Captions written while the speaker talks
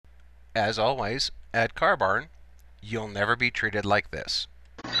As always, at Car Barn, you'll never be treated like this.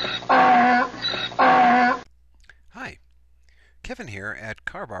 Hi, Kevin here at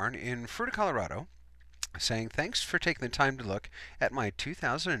Car Barn in Fruita, Colorado, saying thanks for taking the time to look at my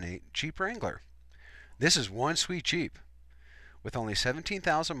 2008 Jeep Wrangler. This is one sweet Jeep. With only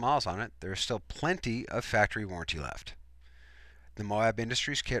 17,000 miles on it, there is still plenty of factory warranty left. The Moab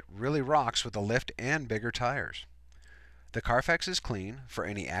Industries kit really rocks with a lift and bigger tires. The Carfax is clean for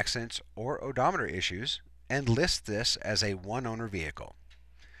any accidents or odometer issues and lists this as a one-owner vehicle.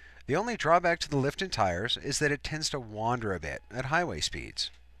 The only drawback to the lift and tires is that it tends to wander a bit at highway speeds.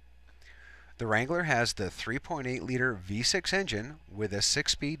 The Wrangler has the 3.8-liter V6 engine with a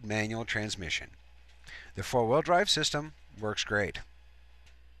 6-speed manual transmission. The four-wheel drive system works great.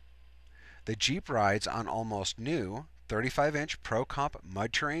 The Jeep rides on almost new 35-inch Pro Comp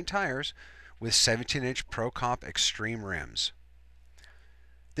mud terrain tires with 17-inch Pro Comp Extreme rims.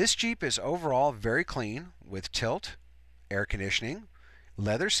 This Jeep is overall very clean with tilt, air conditioning,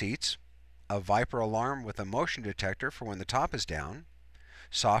 leather seats, a Viper alarm with a motion detector for when the top is down,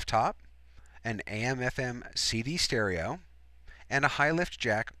 soft top, an AM/FM CD stereo, and a high lift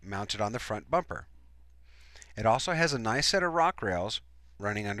jack mounted on the front bumper. It also has a nice set of rock rails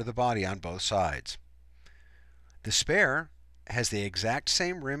running under the body on both sides. The spare has the exact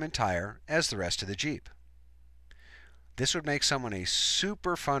same rim and tire as the rest of the Jeep. This would make someone a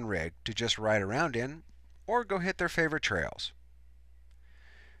super fun rig to just ride around in or go hit their favorite trails.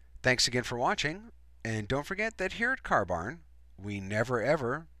 Thanks again for watching, and don't forget that here at Car Barn, we never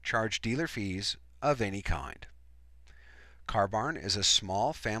ever charge dealer fees of any kind. Car Barn is a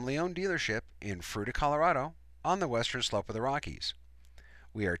small family-owned dealership in Fruita, Colorado, on the western slope of the Rockies.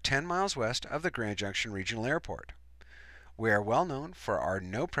 We are 10 miles west of the Grand Junction Regional Airport. We are well known for our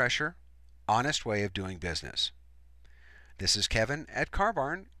no-pressure, honest way of doing business. This is Kevin at Car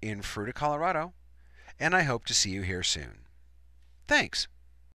Barn in Fruita, Colorado, and I hope to see you here soon. Thanks!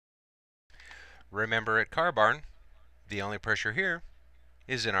 Remember, at Car Barn, the only pressure here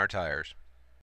is in our tires.